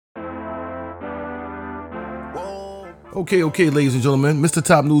Okay, ladies and gentlemen, Mr.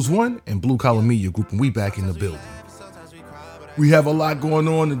 Top News 1 and Blue Collar Media Group, and we back in the building. We have a lot going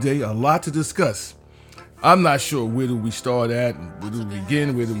on today, a lot to discuss. I'm not sure where do we start at, where do we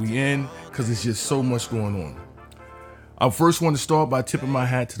begin, where do we end, because there's just so much going on. I first want to start by tipping my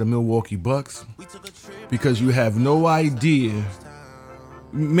hat to the Milwaukee Bucks, because you have no idea,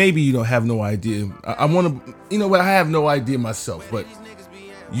 maybe you don't have no idea, I want to, you know what, I have no idea myself, but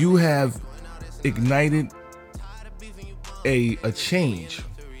you have ignited a change.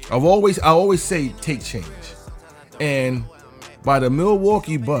 I always say take change. And by the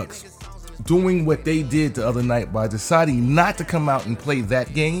Milwaukee Bucks doing what they did the other night by deciding not to come out and play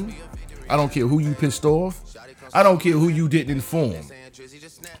that game, I don't care who you pissed off. I don't care who you didn't inform.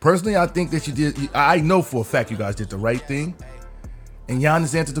 Personally, I think that you did. I know for a fact you guys did the right thing. And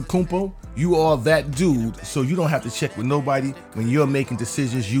Giannis Antetokounmpo, you are that dude, so you don't have to check with nobody when you're making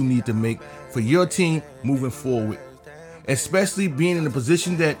decisions you need to make for your team moving forward. Especially being in the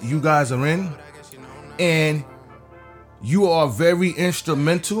position that you guys are in, and you are very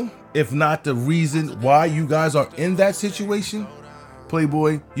instrumental, if not the reason why you guys are in that situation.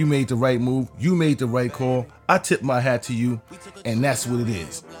 Playboy, you made the right move. You made the right call. I tip my hat to you, and that's what it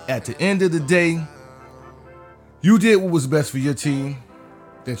is. At the end of the day, you did what was best for your team,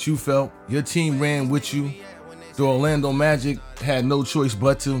 that you felt. Your team ran with you. The Orlando Magic had no choice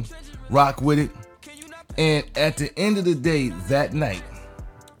but to rock with it. And at the end of the day, that night,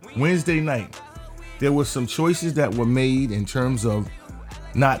 Wednesday night, there were some choices that were made in terms of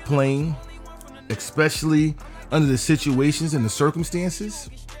not playing, especially under the situations and the circumstances.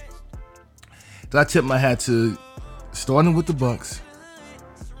 That I tip my hat to, starting with the Bucks.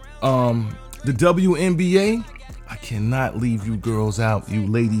 The WNBA, I cannot leave you girls out, you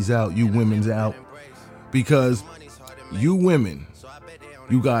ladies out, you women's out, because you women,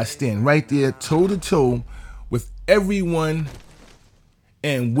 you guys stand right there toe to toe with everyone,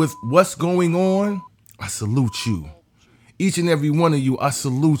 and with what's going on, I salute you. Each and every one of you, I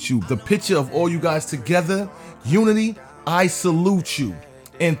salute you. The picture of all you guys together, unity, I salute you.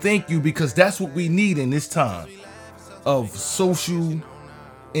 And thank you, because that's what we need in this time of social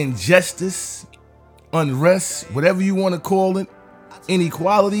injustice, unrest, whatever you want to call it,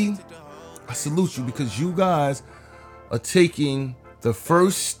 inequality. I salute you, because you guys are taking the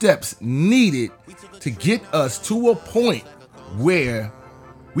first steps needed to get us to a point where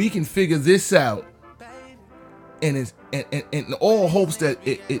we can figure this out, and it's and all hopes that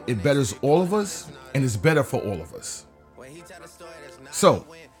it betters all of us and it's better for all of us. So,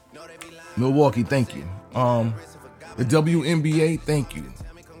 Milwaukee, thank you. The WNBA, thank you.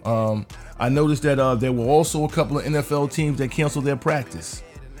 I noticed that there were also a couple of NFL teams that canceled their practice.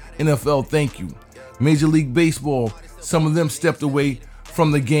 NFL, thank you. Major League Baseball, some of them stepped away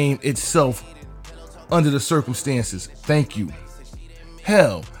from the game itself under the circumstances. Thank you.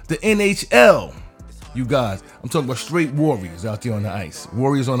 Hell, the NHL, you guys, I'm talking about straight warriors out there on the ice.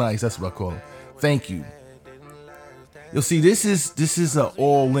 Warriors on the ice, that's what I call it. Thank you. You'll see, this is an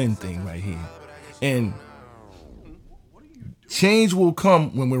all-in thing right here. And change will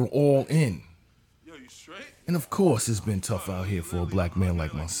come when we're all in. And of course, it's been tough out here for a black man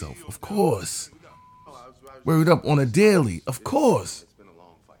like myself. Of course. Worried up on a daily. Of course.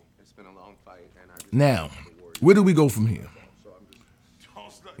 Now, where do we go from here?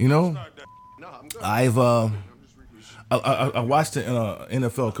 You know, I watched an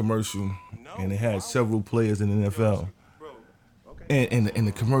NFL commercial, and it had several players in the NFL, and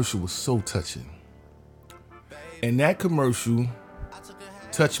the commercial was so touching. And that commercial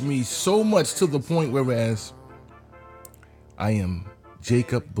touched me so much to the point whereas I am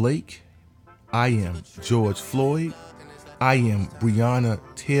Jacob Blake, I am George Floyd, I am Breonna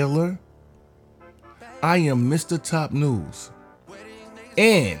Taylor, I am Mr. Top News,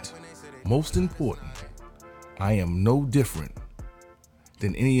 and most important, I am no different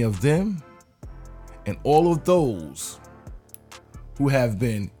than any of them and all of those who have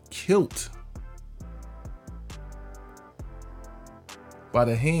been killed by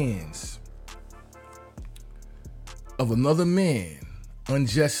the hands of another man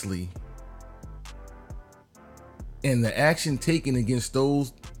unjustly, and the action taken against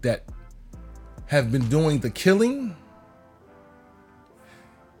those that have been doing the killing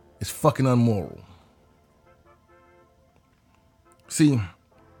is fucking unmoral. See,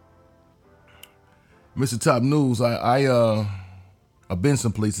 Mr. Top News, I've been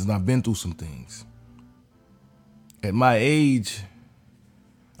some places and I've been through some things. At my age,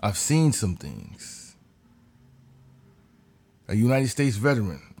 I've seen some things. A United States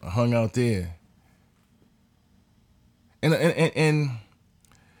veteran, I hung out there. And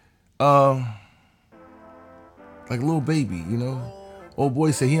like a little baby, you know. Old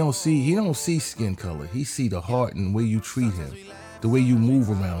boy said he don't see skin color. He see the heart and the way you treat him, the way you move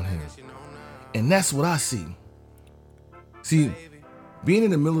around him. And that's what I see. See, being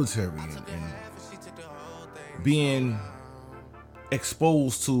in the military and being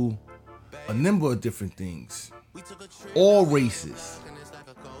exposed to a number of different things, all races.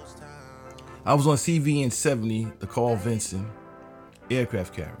 I was on CVN 70, the Carl Vinson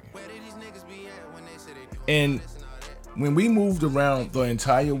aircraft carrier. And when we moved around the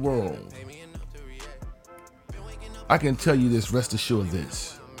entire world, I can tell you this, rest assured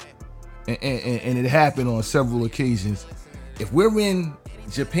this, and it happened on several occasions. If we're in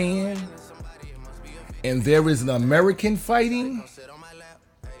Japan and there is an American fighting,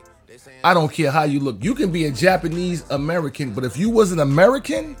 I don't care how you look. You can be a Japanese American, but if you was an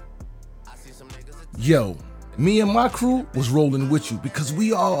American, yo, me and my crew was rolling with you because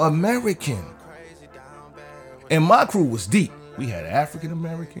we are American. And my crew was deep. We had African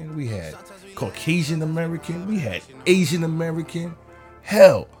American, we had Caucasian American, we had Asian American.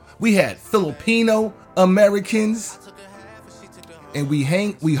 Hell, we had Filipino Americans. And we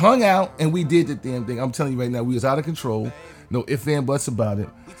hung out and we did the damn thing. I'm telling you right now, we was out of control. No ifs and buts about it.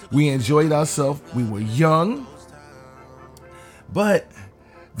 We enjoyed ourselves. We were young. But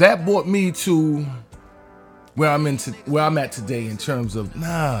that brought me to where I'm at today in terms of,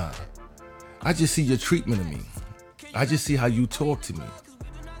 I just see your treatment of me. I just see how you talk to me.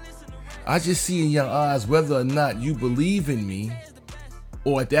 I just see in your eyes whether or not you believe in me,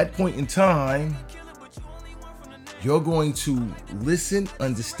 or at that point in time, you're going to listen,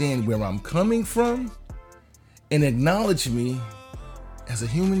 understand where I'm coming from, and acknowledge me as a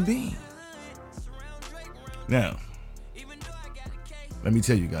human being. Now, let me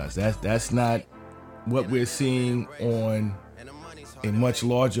tell you guys, that's not what we're seeing on a much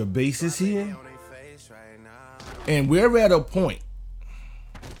larger basis here. And we're at a point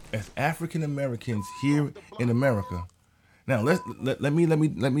as African Americans here in America. Now, let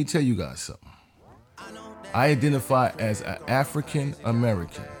me tell you guys something. I identify as an African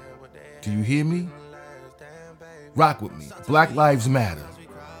American. Do you hear me? Rock with me. Black Lives Matter.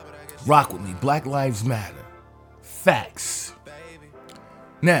 Rock with me. Black Lives Matter. Facts.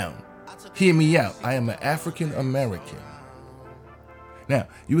 Now, hear me out. I am an African American. Now,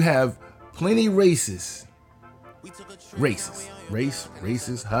 you have plenty races,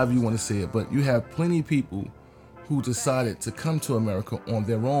 however you want to say it, but you have plenty people who decided to come to America on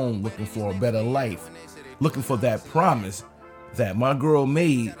their own, looking for a better life, looking for that promise that my girl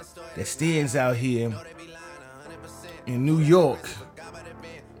made that stands out here in New York,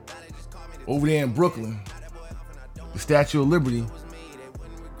 over there in Brooklyn, the Statue of Liberty.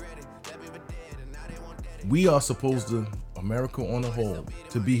 We are supposed to, America on the whole,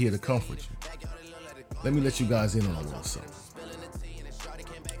 to be here to comfort you. Let me let you guys in on a little something.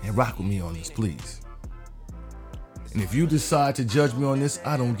 And rock with me on this, please. And if you decide to judge me on this,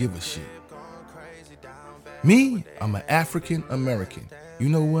 I don't give a shit. Me, I'm an African American. You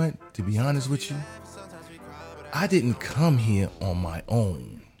know what? To be honest with you, I didn't come here on my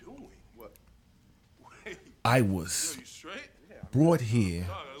own. I was brought here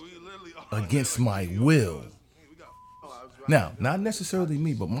against my will. Now, not necessarily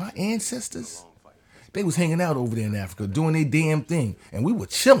me, but my ancestors, they was hanging out over there in Africa, doing their damn thing, and we were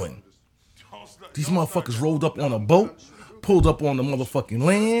chilling. These motherfuckers rolled up on a boat, pulled up on the motherfucking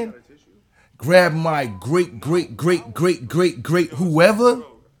land, grabbed my great whoever,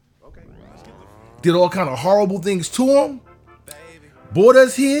 did all kind of horrible things to him, brought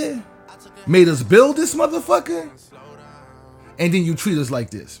us here, made us build this motherfucker, and then you treat us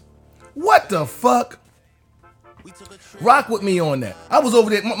like this. What the fuck? Rock with me on that. I was over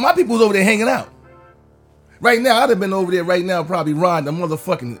there, my people was over there hanging out. Right now, I'd have been over there right now, probably riding a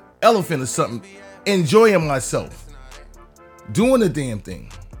motherfucking elephant or something, enjoying myself, doing the damn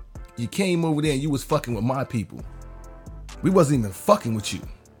thing. You came over there and you was fucking with my people. We wasn't even fucking with you.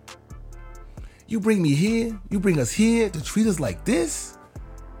 You bring me here, you bring us here to treat us like this?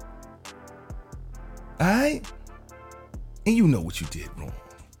 Alright? And you know what you did wrong.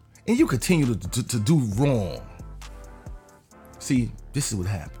 And you continue to do wrong. See, this is what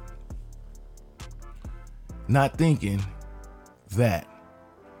happened. Not thinking that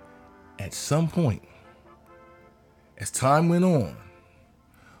at some point, as time went on,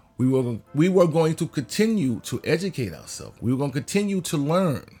 we were going to continue to educate ourselves. We were going to continue to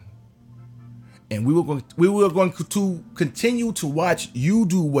learn. And we were going to continue to watch you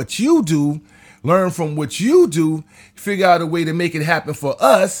do what you do, learn from what you do, figure out a way to make it happen for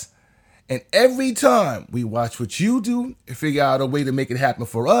us. And every time we watch what you do and figure out a way to make it happen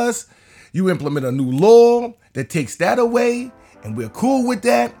for us, You implement a new law that takes that away, and we're cool with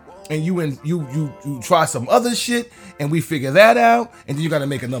that. And you try some other shit, and we figure that out. And then you got to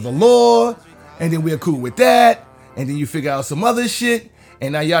make another law, and then we're cool with that. And then you figure out some other shit,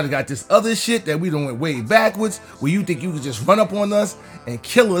 and now y'all got this other shit that we done went way backwards, where you think you can just run up on us and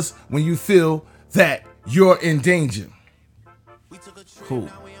kill us when you feel that you're in danger. Cool.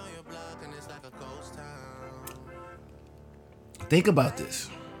 Think about this.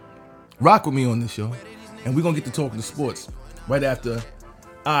 Rock with me on this show, and we're gonna get to talking to sports right after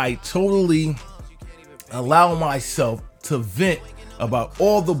I totally allow myself to vent about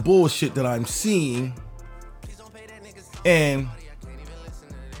all the bullshit that I'm seeing. And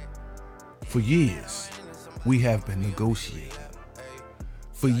for years, we have been negotiating.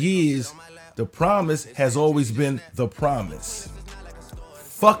 For years, the promise has always been the promise.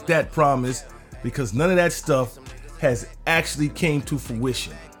 Fuck that promise, because none of that stuff has actually came to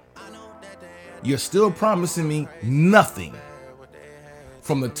fruition. You're still promising me nothing.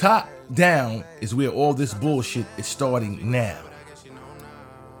 From the top down is where all this bullshit is starting now.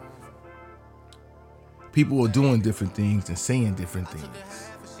 People are doing different things and saying different things.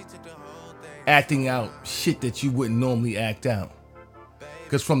 Acting out shit that you wouldn't normally act out.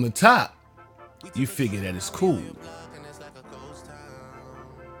 Because from the top, you figure that it's cool.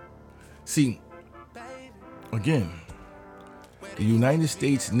 See, again, the United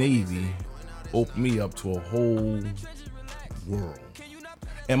States Navy opened me up to a whole world.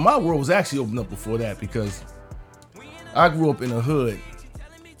 And my world was actually opened up before that, because I grew up in a hood.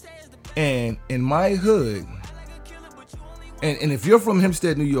 And in my hood, and if you're from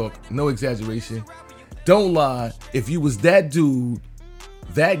Hempstead, New York, no exaggeration, don't lie, if you was that dude,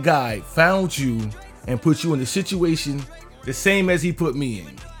 that guy found you and put you in a situation the same as he put me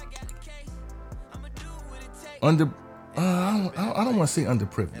in. I don't want to say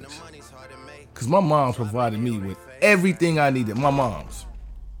underprivileged, because my mom provided me with everything I needed. My mom's.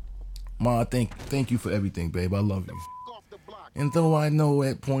 Ma, thank you for everything, babe. I love you. And though I know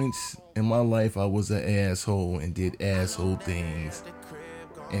at points in my life I was an asshole and did asshole things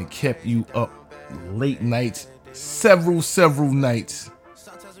and kept you up late nights, several nights,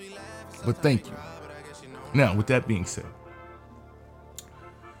 but thank you. Now, with that being said,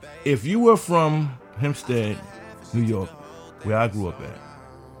 if you were from Hempstead, New York, where I grew up at,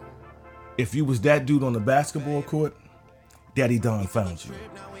 if you was that dude on the basketball court, Daddy Don found you.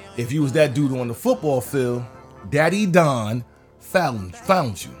 If you was that dude on the football field, Daddy Don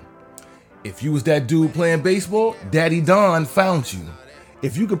found you. If you was that dude playing baseball, Daddy Don found you.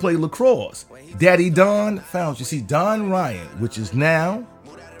 If you could play lacrosse, Daddy Don found you. See, Don Ryan, which is now,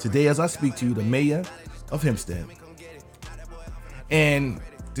 today as I speak to you, the mayor of Hempstead. And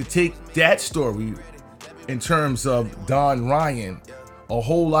to take that story in terms of Don Ryan a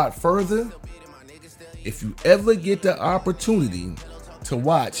whole lot further, if you ever get the opportunity to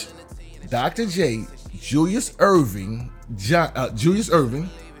watch Dr. J, Julius Irving, tell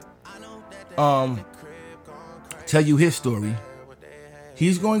you his story,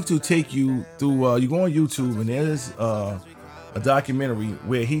 he's going to take you through, you go on YouTube and there's a documentary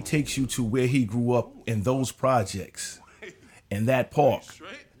where he takes you to where he grew up in those projects. And that park,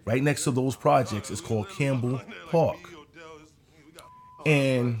 right next to those projects, is called Campbell Park.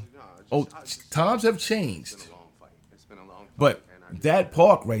 And, times have changed. But that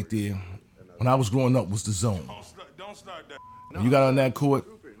park right there, when I was growing up, was the zone. When you got on that court,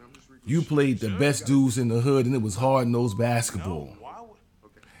 you played the best dudes in the hood, and it was hard-nosed basketball.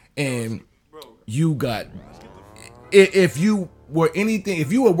 And you got, if you were anything,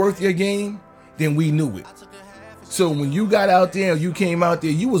 if you were worth your game, then we knew it. So when you got out there, you came out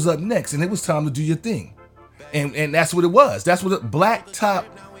there, you was up next, and it was time to do your thing. And that's what it was. That's what blacktop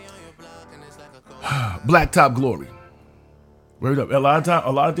glory. Word up. A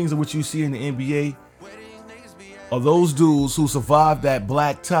lot of things of what you see in the NBA are those dudes who survived that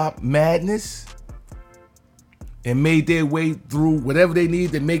blacktop madness and made their way through whatever they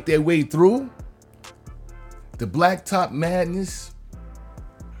need to make their way through. The blacktop madness,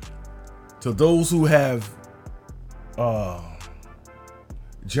 to those who have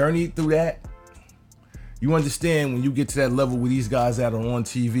journeyed through that, you understand when you get to that level where these guys that are on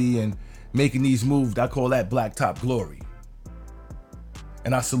TV and making these moves, I call that blacktop glory.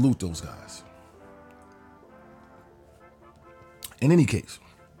 And I salute those guys. In any case,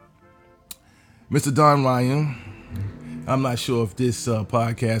 Mr. Don Ryan, I'm not sure if this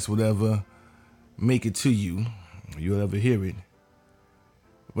podcast would ever make it to you, or you'll ever hear it.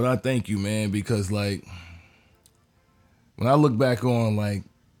 But I thank you, man, because like, when I look back on like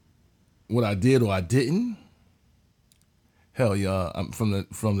what I did or I didn't, Hell, yeah! I'm from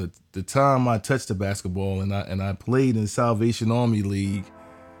the time I touched the basketball and I played in Salvation Army League,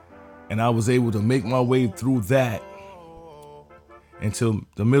 and I was able to make my way through that until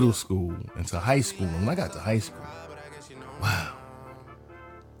the middle school, into high school. And when I got to high school, wow.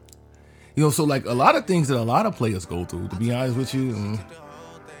 So like a lot of things that a lot of players go through, to be honest with you,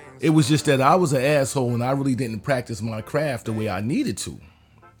 it was just that I was an asshole and I really didn't practice my craft the way I needed to.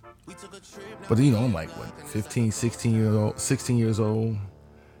 But I'm like, what, 15, 16 years old.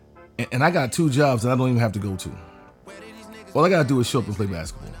 And I got 2 jobs that I don't even have to go to. All I got to do is show up and play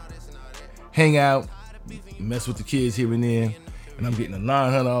basketball. Hang out, mess with the kids here and there. And I'm getting a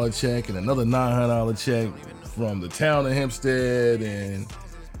 $900 check and another $900 check from the town of Hempstead, and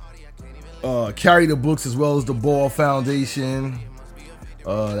carry the books as well as the Ball Foundation.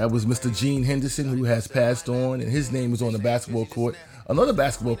 That was Mr. Gene Henderson, who has passed on, and his name is on the basketball court. Another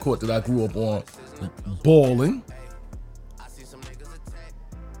basketball court that I grew up on, balling.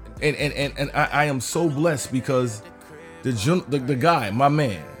 And I am so blessed because the guy, my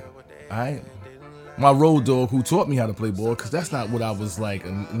man, my road dog who taught me how to play ball, because that's not what I was like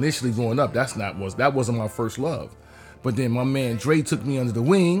initially growing up. That wasn't my first love. But then my man Dre took me under the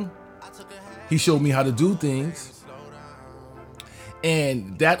wing. He showed me how to do things.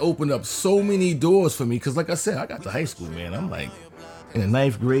 And that opened up so many doors for me. Because like I said, I got to high school, man. I'm like in the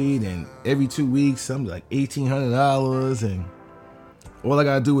 9th grade, and every 2 weeks, I'm like $1,800. And all I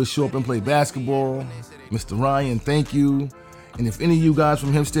got to do is show up and play basketball. Mr. Ryan, thank you. And if any of you guys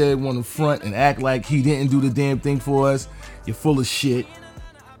from Hempstead want to front and act like he didn't do the damn thing for us, you're full of shit.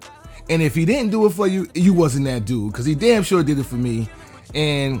 And if he didn't do it for you, you wasn't that dude, because he damn sure did it for me.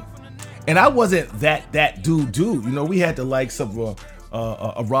 And I wasn't that dude. We had the likes of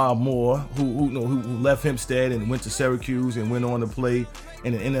a Rob Moore who left Hempstead and went to Syracuse and went on to play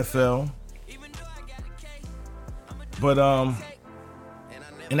in the NFL. But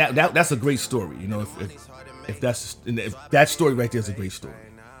and that's a great story. If that story right there is a great story.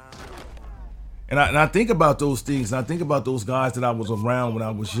 And I think about those things, and I think about those guys that I was around when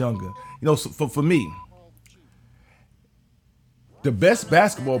I was younger. So for me, the best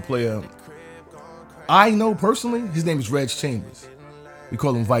basketball player I know personally, his name is Reg Chambers. We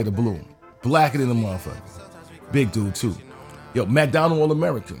call him Vita Blue. Blacker than a motherfucker. Big dude too. McDonald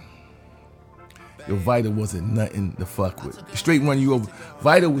All-American. Vita wasn't nothing to fuck with. Straight run you over.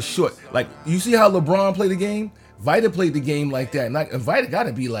 Vita was short. Like, you see how LeBron played the game? Vita played the game like that. And Vita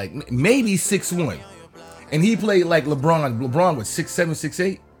gotta be like maybe 6'1". And he played like LeBron. LeBron was 6'7",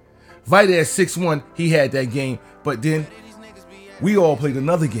 6'8". Vita at 6'1", he had that game. But then we all played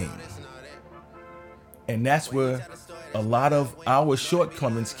another game. And that's where a lot of our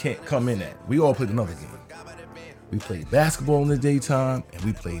shortcomings can't come in at. We all played another game. We played basketball in the daytime, and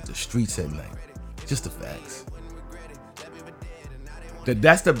we played the streets at night. Just the facts.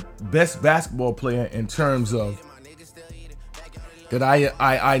 That's the best basketball player in terms of that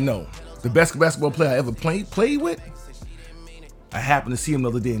I know. The best basketball player I ever played with. I happened to see him the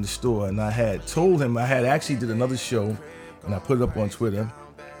other day in the store, and I had told him I had actually did another show, and I put it up on Twitter.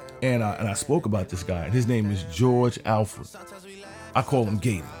 And I spoke about this guy. His name is George Alfred. I call him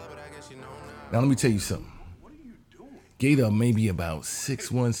Gator. Now let me tell you something. Gator may be about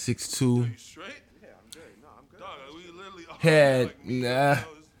 6'1", 6'2". Had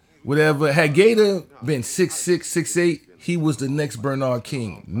Gator been 6'6", 6'8", he was the next Bernard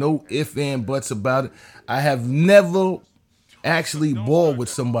King. No ifs and buts about it. I have never actually balled with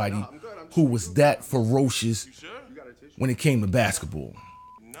somebody who was that ferocious when it came to basketball.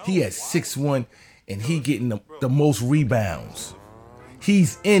 He had 6'1", and he getting the most rebounds.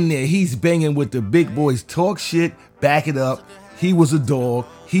 He's in there. He's banging with the big boys. Talk shit, back it up. He was a dog.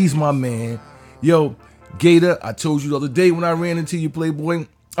 He's my man. Yo, Gator, I told you the other day when I ran into you, Playboy,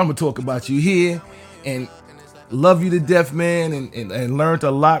 I'm going to talk about you here. And love you to death, man. And learned a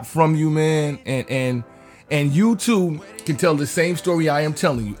lot from you, man. And you, too, can tell the same story I am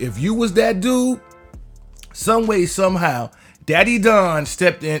telling you. If you was that dude, some way, somehow, Daddy Don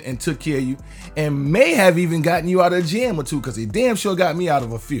stepped in and took care of you, and may have even gotten you out of a jam or two, because he damn sure got me out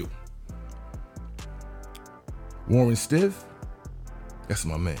of a few. Warren Stiff, that's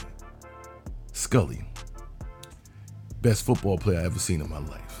my man. Scully, best football player I ever seen in my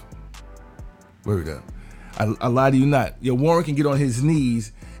life. Word up. I lie to you not. Warren can get on his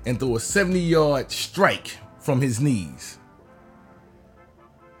knees and throw a 70-yard strike from his knees.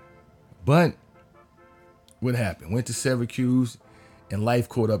 But what happened? Went to Syracuse, and life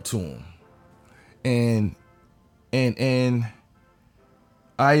caught up to him. And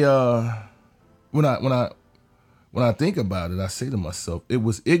I when I think about it, I say to myself, it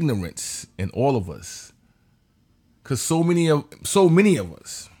was ignorance in all of us because so many of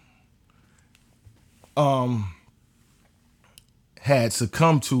us had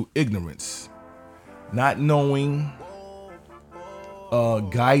succumbed to ignorance, not knowing,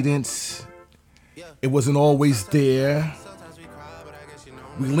 guidance. It wasn't always there.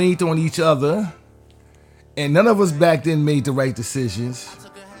 We leaned on each other, and none of us back then made the right decisions.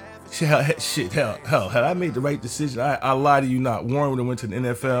 Hell, had I made the right decision, I lie to you not. Warren would have went to the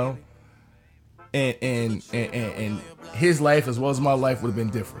NFL, and his life as well as my life would have been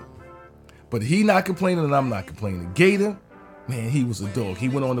different. But he not complaining and I'm not complaining. Gator, man, he was a dog. He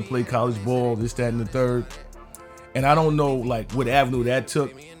went on to play college ball, this, that, and the third. And I don't know like what avenue that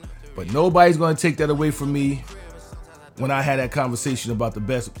took, but nobody's gonna take that away from me. When I had that conversation about the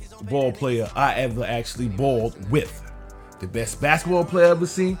best ball player I ever actually balled with, the best basketball player I ever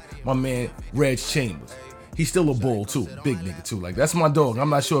seen, my man Reg Chambers. He's still a bull too, big nigga too. Like, that's my dog. I'm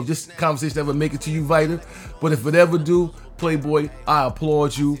not sure if this conversation ever make it to you, Vita, but if it ever do, Playboy, I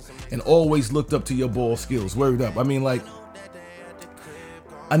applaud you and always looked up to your ball skills. Word up. I mean, like,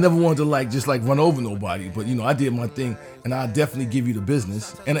 I never wanted to just run over nobody, but I did my thing, and I definitely give you the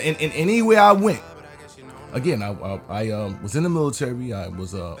business. And anywhere I went, again, I was in the military. I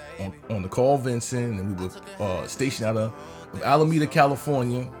was on the Carl Vinson, and we were stationed out of Alameda,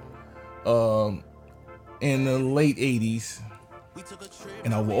 California, in the late 80s.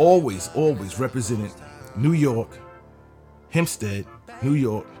 And I will always represent New York, Hempstead, New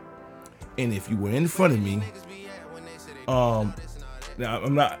York. And if you were in front of me,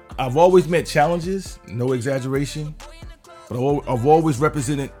 now I've always met challenges, no exaggeration, but I've always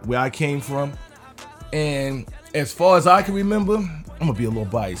represented where I came from. And as far as I can remember, I'm gonna be a little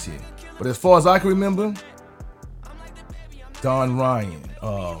biased here, but as far as I can remember, Don Ryan,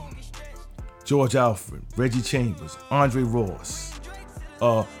 George Alfred, Reggie Chambers, Andre Ross,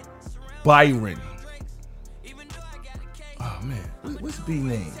 Byron. Oh man, what's B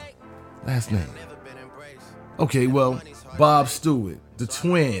name? Last name? Okay, well, Bob Stewart, the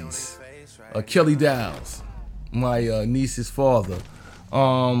Twins, Kelly Downs, my niece's father.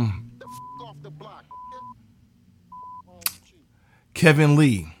 Kevin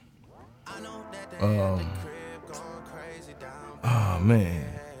Lee. Oh man,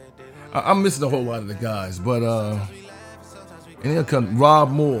 I'm missing a whole lot of the guys, but and then come Rob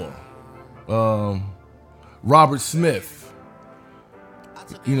Moore, Robert Smith.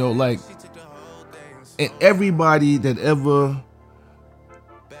 And everybody that ever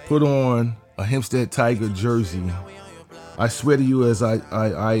put on a Hempstead Tiger jersey, I swear to you, as I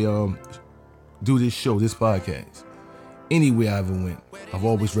do this show, this podcast. Anywhere I ever went, I've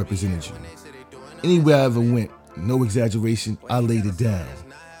always represented you. Anywhere I ever went, no exaggeration, I laid it down.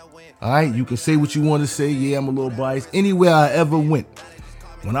 All right, you can say what you want to say. Yeah, I'm a little biased. Anywhere I ever went,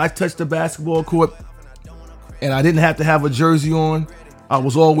 when I touched the basketball court and I didn't have to have a jersey on, I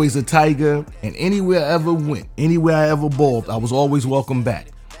was always a Tiger. And anywhere I ever went, anywhere I ever balled, I was always welcome back.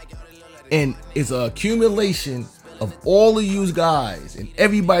 And it's an accumulation of all of you guys and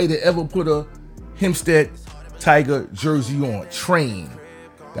everybody that ever put a Hempstead Tiger jersey on. Train,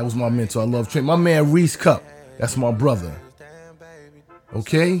 that was my mentor. I love Train. My man Reese Cup, that's my brother.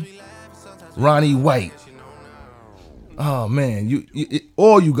 Okay, Ronnie White. Oh man,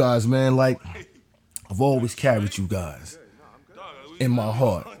 all you guys, man. Like, I've always carried you guys in my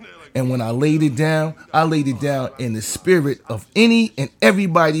heart. And when I laid it down in the spirit of any and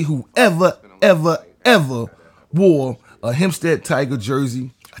everybody who ever wore a Hempstead Tiger jersey.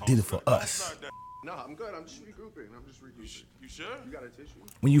 I did it for us. No, I'm good. I'm just regrouping. You sure? You got a tissue?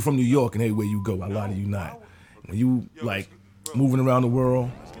 When you from New York and everywhere you go, I lie to you not. When you moving around the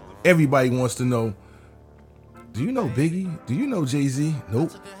world, everybody wants to know, do you know Biggie? Do you know Jay-Z?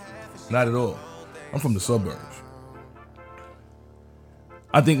 Nope, not at all. I'm from the suburbs.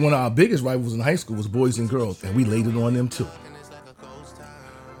 I think one of our biggest rivals in high school was Boys and Girls, and we laid it on them too.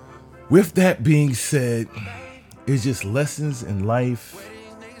 With that being said, it's just lessons in life.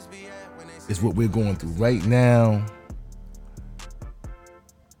 Is what we're going through right now.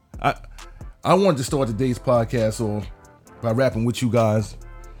 I wanted to start today's podcast off by rapping with you guys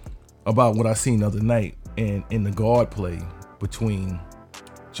about what I seen the other night in the guard play between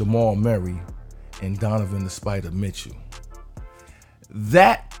Jamal Murray and Donovan the Spider Mitchell.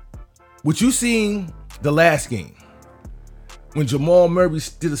 That, what you seen the last game, when Jamal Murray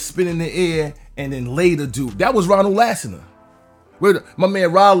did a spin in the air and then laid a dude, that was Ronald Lassiter. My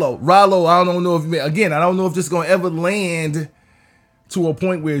man Rollo, I don't know if this is going to ever land to a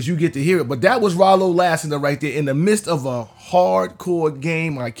point where you get to hear it, but that was Rollo Lassiter right there in the midst of a hardcore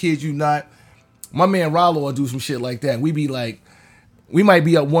game. I kid you not. My man Rollo will do some shit like that. We might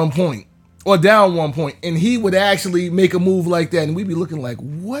be at 1 point, or down 1 point, and he would actually make a move like that, and we'd be looking like,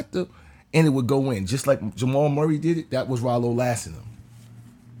 what the? And it would go in, just like Jamal Murray did it. That was Rollo Lassiter.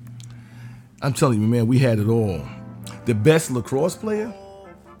 I'm telling you, man, we had it all. The best lacrosse player,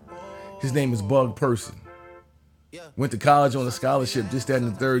 his name is Bug Person. Went to college on a scholarship, this, that,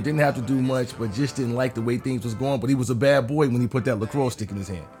 and the third. Didn't have to do much, but just didn't like the way things was going. But he was a bad boy when he put that lacrosse stick in his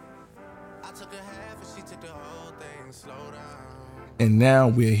hand. And now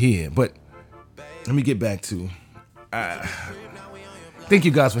we're here. But let me get back to... thank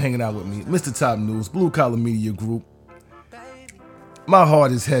you guys for hanging out with me. Mr. Top News, Blue Collar Media Group. My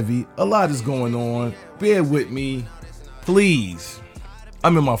heart is heavy. A lot is going on. Bear with me. Please.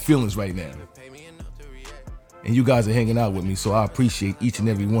 I'm in my feelings right now. And you guys are hanging out with me, so I appreciate each and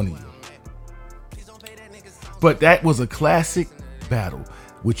every one of you. But that was a classic battle.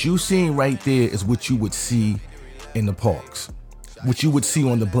 What you seen right there is what you would see in the parks. What you would see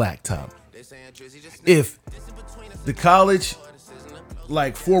on the blacktop. If the college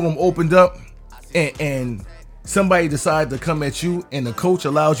forum opened up and somebody decided to come at you and the coach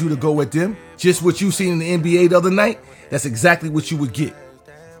allows you to go at them, just what you seen in the NBA the other night, that's exactly what you would get.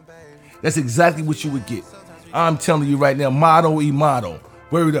 That's exactly what you would get. I'm telling you right now, motto e motto.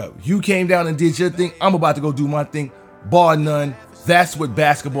 Word up. You came down and did your thing. I'm about to go do my thing. Bar none. That's what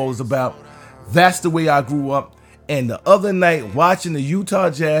basketball is about. That's the way I grew up. And the other night, watching the Utah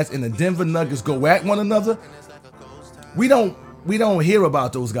Jazz and the Denver Nuggets go at one another, we don't hear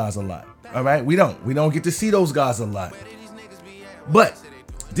about those guys a lot. All right? We don't get to see those guys a lot. But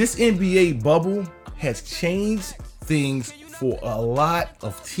this NBA bubble has changed things for a lot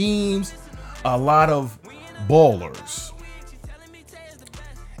of teams, a lot of ballers.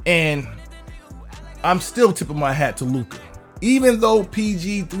 And I'm still tipping my hat to Luka. Even though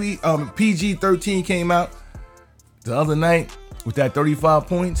PG-13 came out the other night with that 35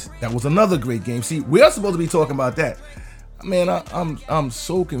 points, that was another great game. See, we're supposed to be talking about that. Man, I'm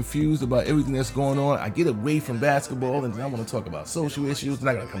so confused about everything that's going on. I get away from basketball, and then I want to talk about social issues, and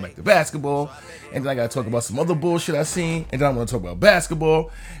I got to come back to basketball, and then I got to talk about some other bullshit I seen, and then I want to talk about basketball,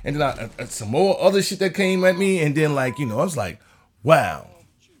 and then some more other shit that came at me, and then I was like, wow.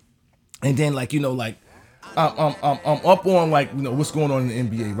 And then I'm up on what's going on in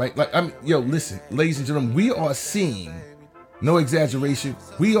the NBA, right? Listen, ladies and gentlemen, we are seeing, no exaggeration,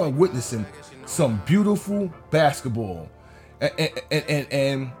 we are witnessing some beautiful basketball.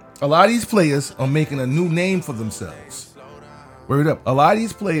 And a lot of these players are making a new name for themselves. Word up. A lot of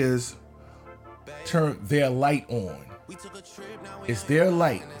these players turn their light on. It's their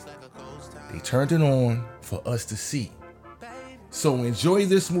light. They turned it on for us to see. So enjoy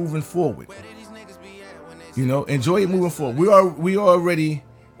this moving forward. Enjoy it moving forward. We are already...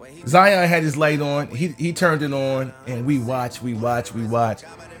 Zion had his light on. He turned it on, and we watch.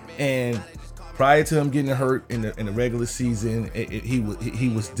 And prior to him getting hurt in the regular season, he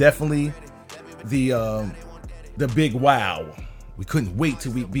was definitely the big wow. We couldn't wait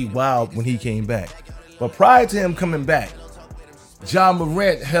till we be wild when he came back. But prior to him coming back, Ja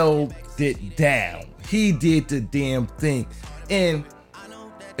Morant held it down. He did the damn thing. And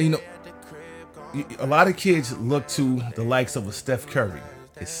a lot of kids look to the likes of a Steph Curry,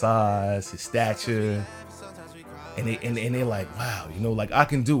 his size, his stature, and they're like, wow, I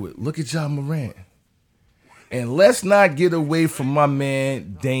can do it. Look at Ja Morant. And let's not get away from my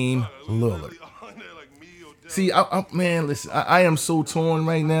man Dame Lillard. See, man, listen, I am so torn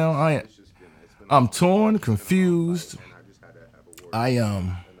right now. I'm torn, confused.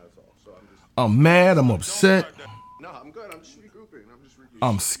 I'm mad. I'm upset.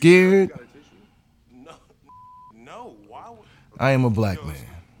 I'm scared. I am a black man.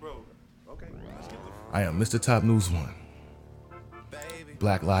 I am Mr. Top News 1.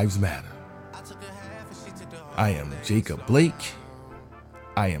 Black Lives Matter. I am Jacob Blake.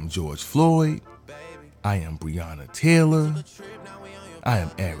 I am George Floyd. I am Breonna Taylor. I am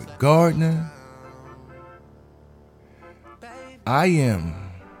Eric Gardner. I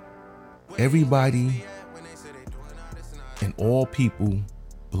am everybody and all people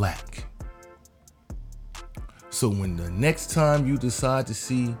black. So when the next time you decide to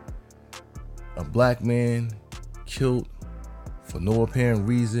see a black man killed for no apparent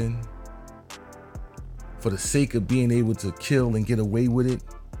reason, for the sake of being able to kill and get away with it,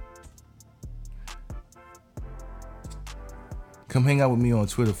 come hang out with me on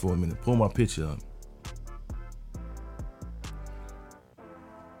Twitter for a minute. Pull my picture up.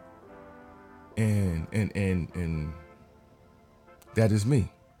 And that is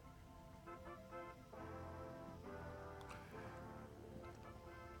me.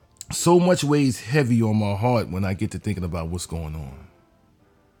 So much weighs heavy on my heart when I get to thinking about what's going on.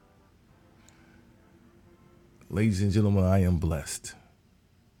 Ladies and gentlemen, I am blessed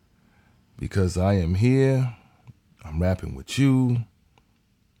because I am here. I'm rapping with you.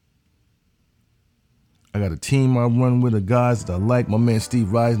 I got a team I run with, the guys that I like. My man Steve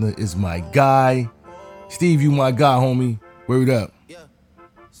Reisner is my guy. Steve, you my guy, homie. Word up.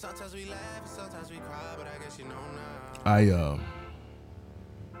 I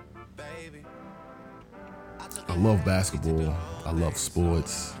love basketball. I love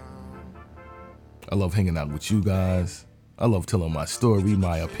sports. I love hanging out with you guys. I love telling my story,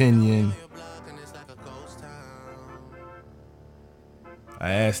 my opinion.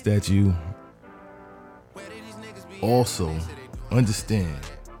 I ask that you also understand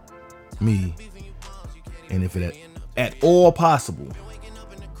me, and if it at all possible,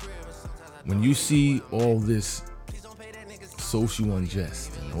 when you see all this social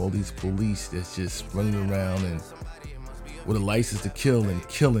unrest and all these police that's just running around and with a license to kill and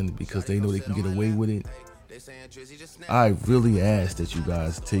killing because they know they can get away with it, I really ask that you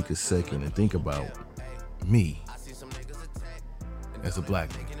guys take a second and think about me as a black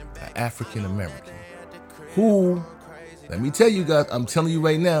man, an African American, who, let me tell you guys, I'm telling you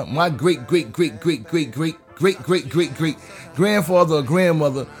right now, my great grandfather or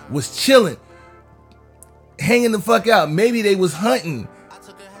grandmother was chilling, hanging the fuck out. Maybe they was hunting,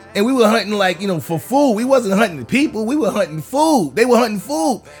 and we were hunting like, for food. We wasn't hunting people, we were hunting food. They were hunting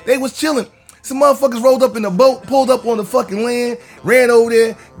food. They was chilling. Some motherfuckers rolled up in a boat, pulled up on the fucking land, ran over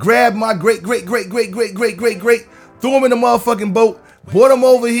there, grabbed my great, threw him in the motherfucking boat, brought him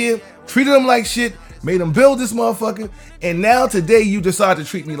over here, treated him like shit, made him build this motherfucker, and now today you decide to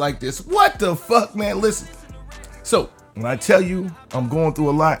treat me like this. What the fuck, man? Listen. So, when I tell you I'm going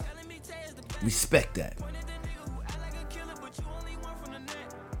through a lot, respect that.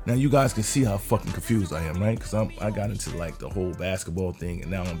 Now you guys can see how fucking confused I am, right? Because I got into like the whole basketball thing,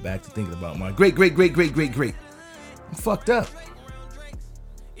 and now I'm back to thinking about my great. I'm fucked up.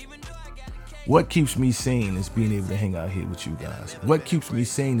 What keeps me sane is being able to hang out here with you guys. What keeps me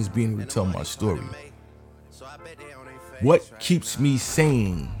sane is being able to tell my story. What keeps me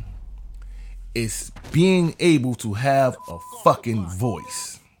sane is being able to have a fucking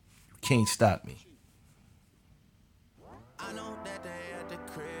voice. You can't stop me.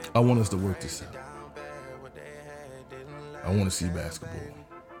 I want us to work this out. I want to see basketball.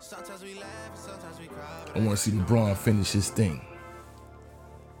 I want to see LeBron finish his thing.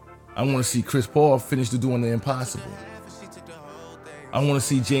 I want to see Chris Paul finish doing the impossible. I want to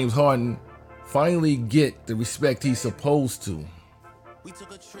see James Harden finally get the respect he's supposed to.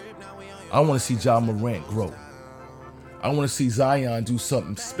 I want to see Ja Morant grow. I want to see Zion do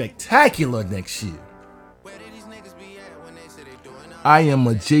something spectacular next year. I am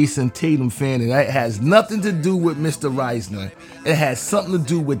a Jason Tatum fan, and that has nothing to do with Mr. Reisner. It has something to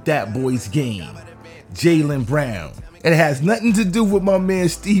do with that boy's game, Jaylen Brown. It has nothing to do with my man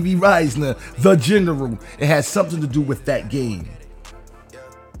Stevie Reisner, the general. It has something to do with that game.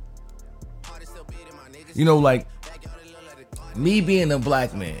 Like me being a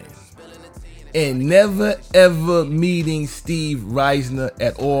black man and never ever meeting Steve Reisner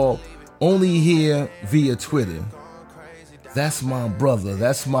at all, only here via Twitter. That's my brother.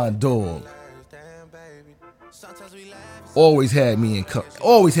 That's my dog. Always had me in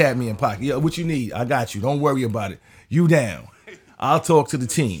pocket. Yo, what you need? I got you. Don't worry about it. You down. I'll talk to the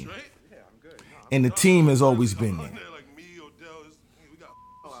team. And the team has always been there.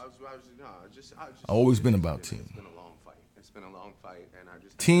 I've always been about team. It's been a long fight.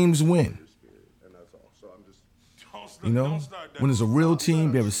 Teams win. When it's a real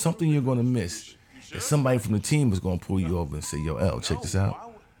team, there is something you're going to miss. That somebody from the team is going to pull you over and say, yo, L, check this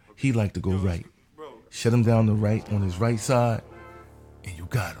out. He like to go right. Shut him down the right on his right side, and you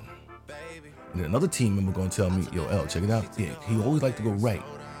got him. And then another team member going to tell me, yo, L, check it out. Yeah, he always like to go right.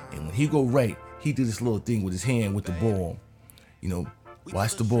 And when he go right, he did this little thing with his hand with the ball.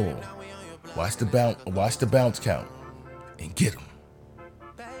 Watch the ball. Watch the bounce count. And get him.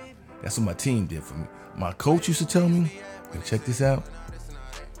 That's what my team did for me. My coach used to tell me, yo, check this out.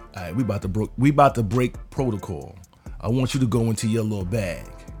 All right, we about to break protocol. I want you to go into your little bag.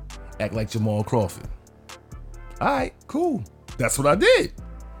 Act like Jamal Crawford. All right, cool. That's what I did.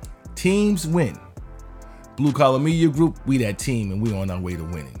 Teams win. Blue Collar Media Group, we that team, and we on our way to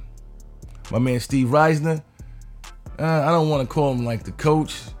winning. My man Steve Reisner, I don't want to call him like the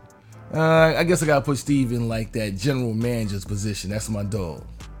coach. I guess I got to put Steve in like that general manager's position. That's my dog.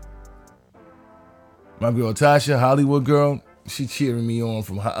 My girl Tasha, Hollywood girl, she cheering me on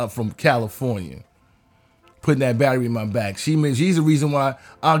from California. Putting that battery in my back. She's the reason why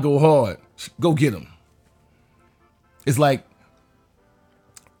I go hard. Go get him. It's like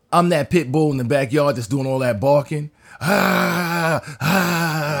I'm that pit bull in the backyard that's doing all that barking. Ah,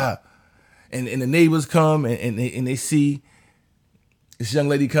 ah. And the neighbors come and they see this young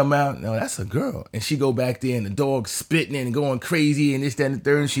lady come out. No, that's a girl. And she go back there and the dog's spitting and going crazy and this, that, and the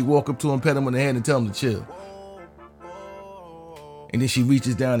third. And she walk up to him, pet him on the hand and tell him to chill. And then she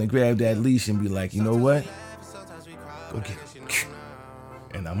reaches down and grab that leash and be like, you know what? Go get it.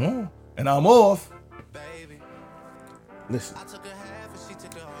 And I'm on. And I'm off. Listen.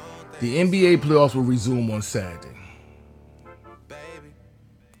 The NBA playoffs will resume on Saturday.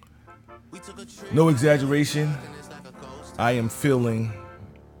 No exaggeration. I am feeling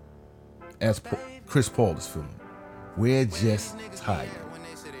as Chris Paul is feeling. We're just tired.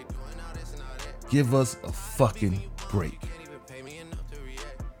 Give us a fucking break.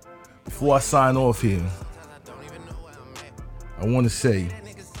 Before I sign off here, I want to say,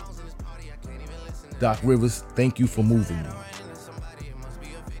 Doc Rivers, thank you for moving me.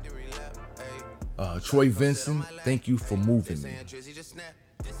 Troy Vincent, thank you for moving me.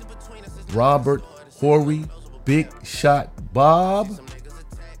 Robert Horry, Big Shot Bob,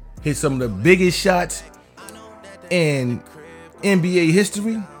 hit some of the biggest shots in NBA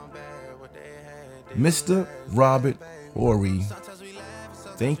history. Mr. Robert Horry,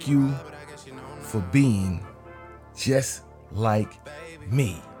 thank you for being just like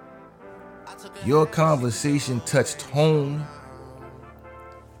me. Your conversation touched home.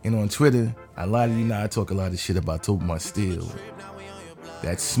 And on Twitter, a lot of you know I talk a lot of shit about Toby Steele.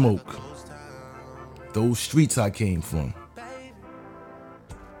 That smoke. Those streets I came from.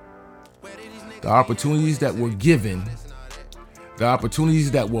 The opportunities that were given. The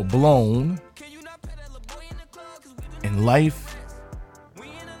opportunities that were blown. In life.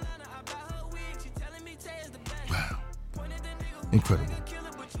 Wow. Incredible.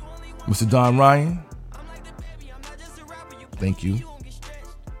 Mr. Don Ryan, thank you.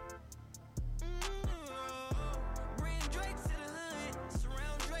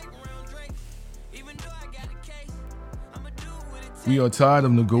 We are tired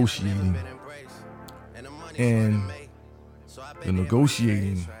of negotiating, and the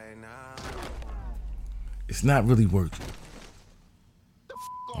negotiating, it's not really working.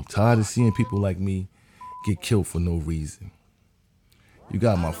 I'm tired of seeing people like me get killed for no reason. You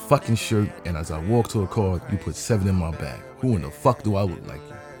got my fucking shirt, and as I walk to a car, you put 7 in my bag. Who in the fuck do I look like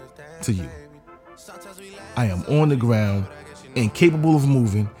you? To you. I am on the ground, incapable of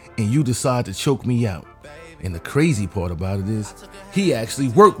moving, and you decide to choke me out. And the crazy part about it is, he actually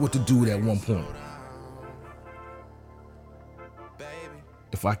worked with the dude at one point.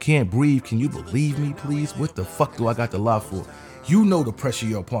 If I can't breathe, can you believe me, please? What the fuck do I got to lie for? You know the pressure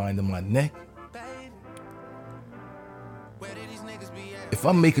you're applying to my neck. If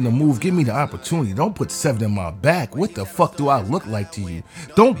I'm making a move, give me the opportunity. Don't put 7 in my back. What the fuck do I look like to you?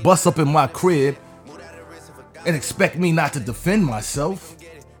 Don't bust up in my crib and expect me not to defend myself.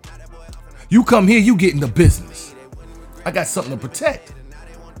 You come here, you get in the business. I got something to protect.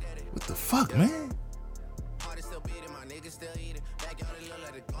 What the fuck, man?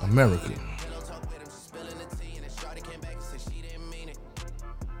 America.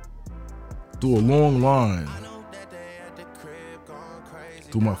 Through a long line,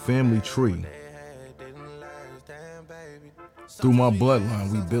 through my family tree, through my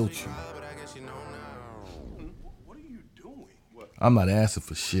bloodline, we built you. What are you doing? I'm not asking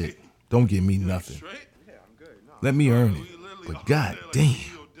for shit. Don't give me nothing. Let me earn it. But god damn,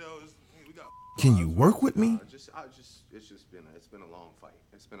 can you work with me? It's been a long fight.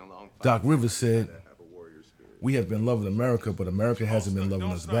 It's been a long fight. Doc Rivers said, we have been loving America, but America hasn't been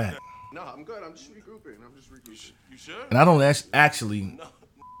loving us back. No, I'm good. I'm just regrouping. You sure? And I don't actually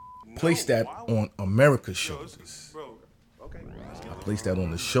place that on America's shoulders. I place that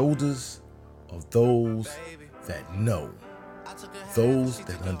on the shoulders of those that know, those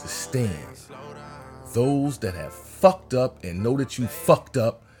that understand, those that have fucked up and know that you fucked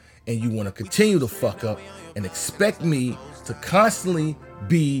up and you want to continue to fuck up and expect me to constantly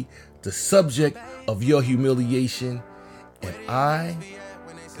be the subject of your humiliation. And I,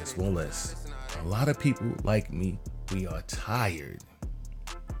 as well as a lot of people like me, we are tired.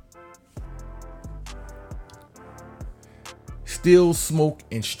 Still smoke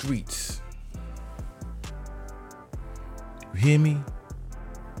in streets. You hear me?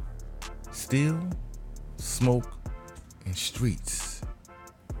 Still smoke in streets.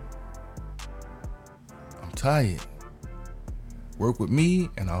 I'm tired. Work with me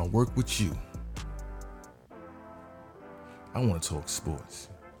and I'll work with you. I want to talk sports.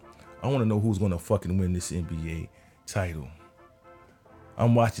 I want to know who's going to fucking win this NBA title.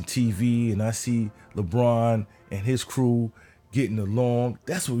 I'm watching TV and I see LeBron and his crew getting along.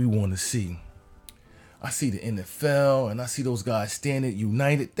 That's what we want to see. I see the NFL and I see those guys standing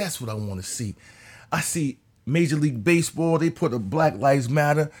united. That's what I want to see. I see Major League Baseball. They put a Black Lives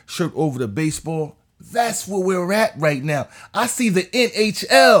Matter shirt over the baseball. That's where we're at right now. I see the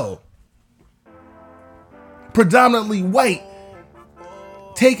NHL, predominantly white,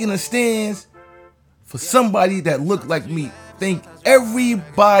 taking a stance for somebody that looked like me. Think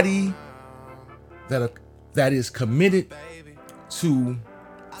everybody that is committed to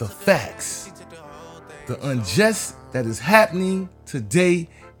the facts, the unjust that is happening today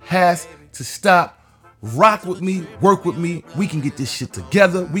has to stop. Rock with me, work with me. We can get this shit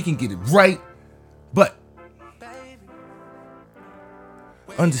together. We can get it right. But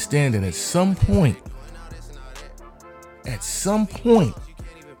understanding at some point,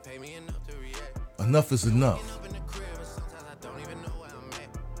 enough is enough.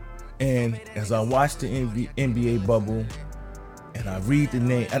 And as I watch the NBA bubble and I read the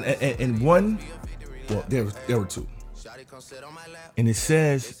name, and one, well, there were two. And it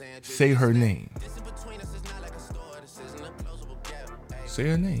says, say her name. Say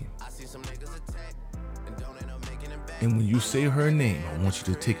her name. And when you say her name, I want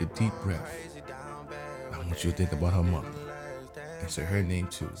you to take a deep breath. I want you to think about her mother and say her name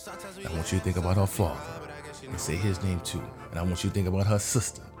too. I want you to think about her father and say his name too. And I want you to think about her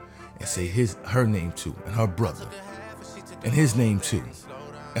sister and say her name too, and her brother and his name too,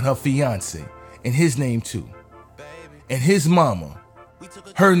 and her fiance and his name too, and his mama,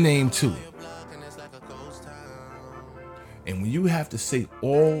 her name too. And when you have to say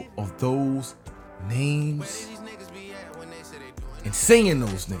all of those names and saying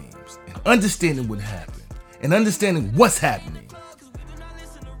those names and understanding what happened and understanding what's happening,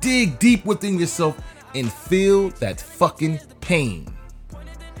 dig deep within yourself and feel that fucking pain.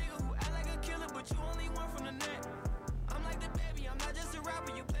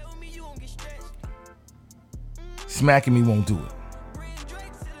 Smacking me won't do it.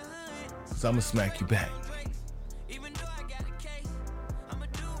 So I'm gonna smack you back.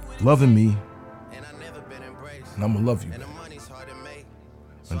 Loving me, and I'm gonna love you back.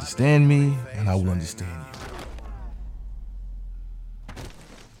 Understand me, and I will understand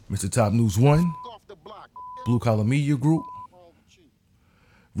you. Mr. Top News 1, Blue Collar Media Group,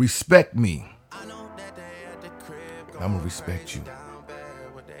 respect me, and I'm gonna respect you.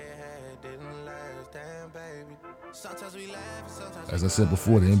 As I said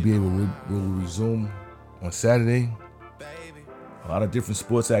before, the NBA will resume on Saturday. A lot of different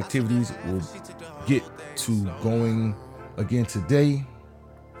sports activities will get to going again today.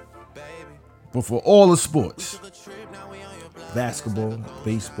 But for all the sports, basketball,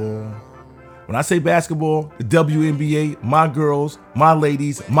 baseball. When I say basketball, the WNBA, my girls, my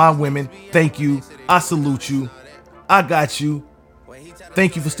ladies, my women, thank you. I salute you. I got you.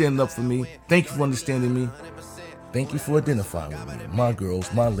 Thank you for standing up for me. Thank you for understanding me. Thank you for identifying with me. My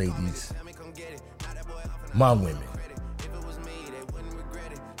girls, my ladies, my women.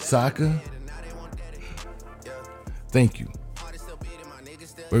 Soccer, thank you.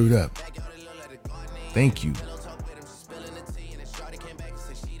 Word up. Thank you.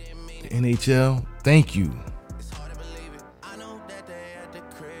 The NHL, thank you.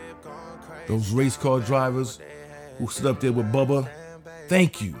 Those race car drivers who stood up there with Bubba,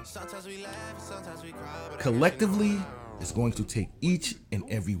 thank you. Collectively, it's going to take each and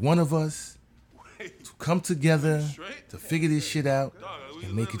every one of us to come together to figure this shit out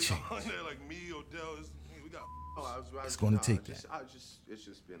and make a change. It's going to take that.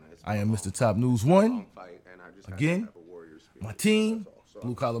 I am Mr. Top News 1. Again, my team,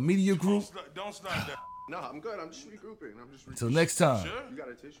 Blue Collar Media Group. Don't snap that. No, I'm good. I'm just regrouping. Until next time, Sure? You got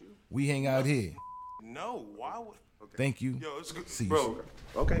a tissue? we hang out here. No, why would... Okay. Thank you. Yo, it's good. See you Bro, soon.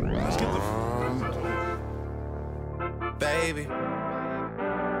 Okay. let's get the... Baby,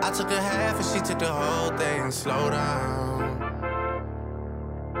 I took a half and she took the whole thing. Slow down,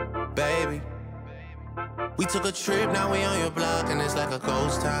 baby. We took a trip, now we on your block and it's like a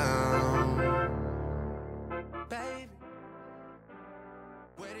ghost town. Baby,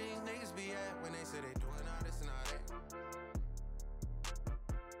 where these niggas be at when they say they doing all this and all that?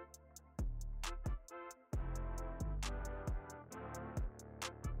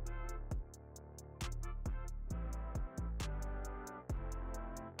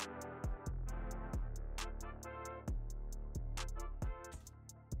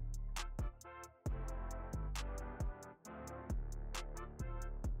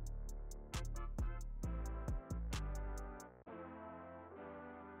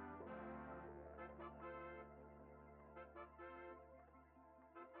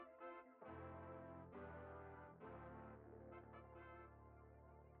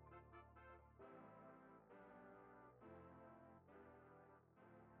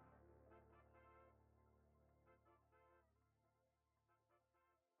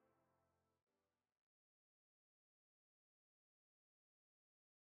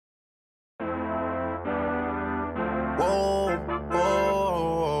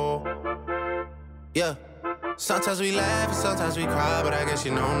 Yeah. Sometimes we laugh and sometimes we cry, but I guess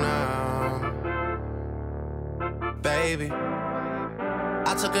you know now. Baby,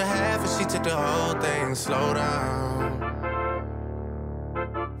 I took a half and she took the whole thing. Slow down.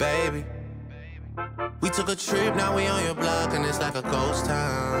 Baby, we took a trip, now we on your block and it's like a ghost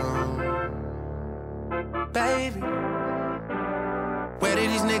town. Baby, where did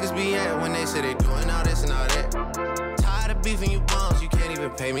these niggas be at when they say they doing all this and all that? Tired of beefing you bums, you can't even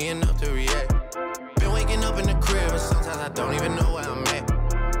pay me enough to react. Been waking up in the crib and sometimes I don't even know where I'm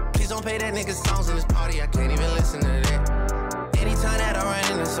at. Please don't play that nigga songs in this party, I can't even listen to that. Anytime that I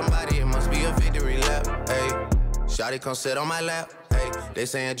run into somebody, it must be a victory lap. Ayy, shawty come sit on my lap. Ayy, they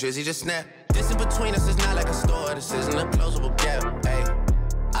saying Drizzy just snap. This in between us is not like a store, this isn't a closable gap.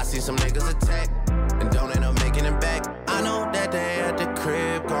 Ayy, I see some niggas attack and don't end up making it back. I know that they at the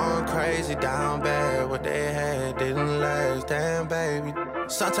crib going crazy down bad. What they had didn't last, damn baby.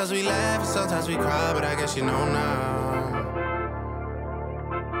 Sometimes we laugh and sometimes we cry, but I guess you know now.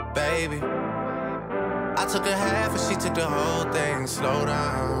 Baby, I took a half and she took the whole thing. Slow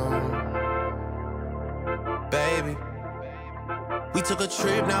down. Baby, we took a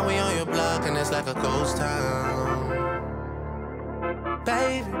trip, now we on your block and it's like a ghost town.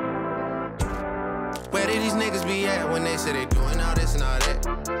 Baby, where did these niggas be at when they say they doing all this and all that?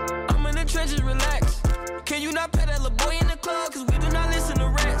 I'm in the trenches, relax. Can you not pet that little boy in the club? Cause we do not listen to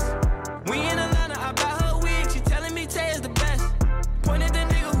rest. We in Atlanta, I bought her wig. She telling me Tay is the best. Point at the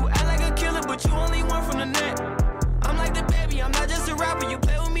nigga who act like a killer, but you only one from the net. I'm like the baby, I'm not just a rapper. You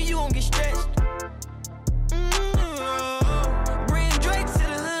play with me, you gon' get stretched. Bring Drake to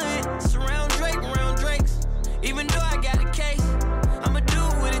the hood. Surround Drake around Drakes. Even though I got a case, I'ma do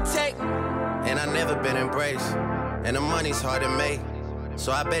what it take. And I never been embraced, and the money's hard to make,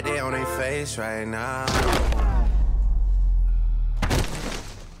 so I bet they on their face right now.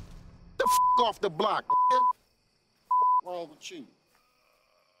 The f off the block. Wrong with you?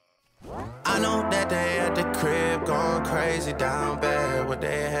 I know that they at the crib going crazy down bad. What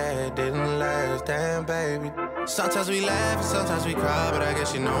they had didn't last, damn baby. Sometimes we laugh and sometimes we cry, but I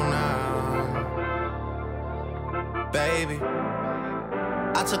guess you know now. Baby,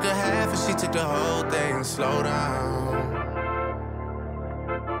 I took a half and she took the whole thing. Slow down.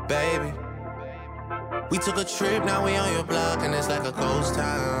 Baby, we took a trip, now we on your block and it's like a ghost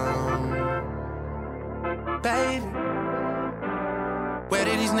town. Baby, where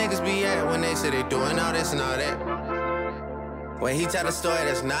did these niggas be at when they say they doing all this and all that? When he tell the story,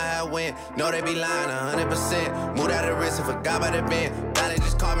 that's not how it went. No, they be lying 100%. Moved out of the wrist and forgot about the bend. Now they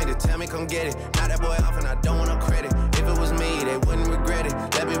just called me to tell me come get it. Now that boy off and I don't want no credit. If it was me, they wouldn't regret it.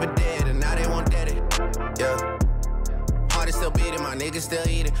 Left me for dead and now they won't dead it. Yeah. Heart is still beating, my niggas still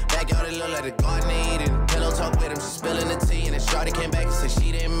eating. Backyard it look like the garden they eating. Pillow talk with him, she spilling the tea. And then shawty came back and said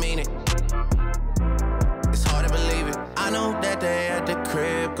she didn't mean it. It's hard to believe it. I know that they at the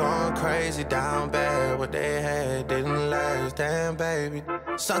crib going crazy down bad. What they had didn't last, damn baby.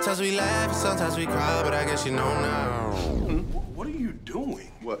 Sometimes we laugh and sometimes we cry, but I guess you know now. What are you doing?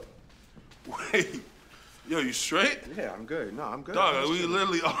 What? Wait. Yo, you straight? Yeah, I'm good. No, I'm good. Dog, we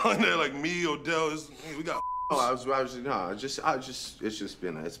literally on there like me, Odell. We got. It's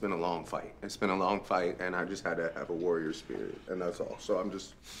been a long fight. It's been a long fight, and I just had to have a warrior spirit, and that's all. So I'm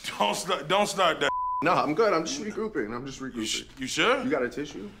just. Don't start that. No, I'm good. I'm just regrouping. You sure? You got a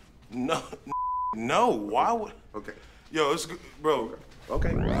tissue? No. No. Why would? Okay. Yo, let's go, bro.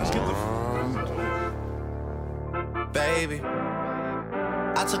 Okay. Let's get the. Baby,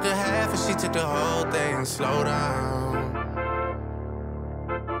 I took a half and she took the whole thing. Slow down.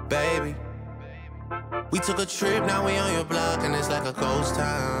 Baby, we took a trip, now we on your block and it's like a ghost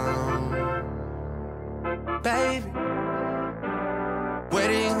town. Baby, where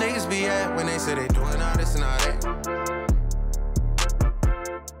these niggas be at when they say they doing all this and all that?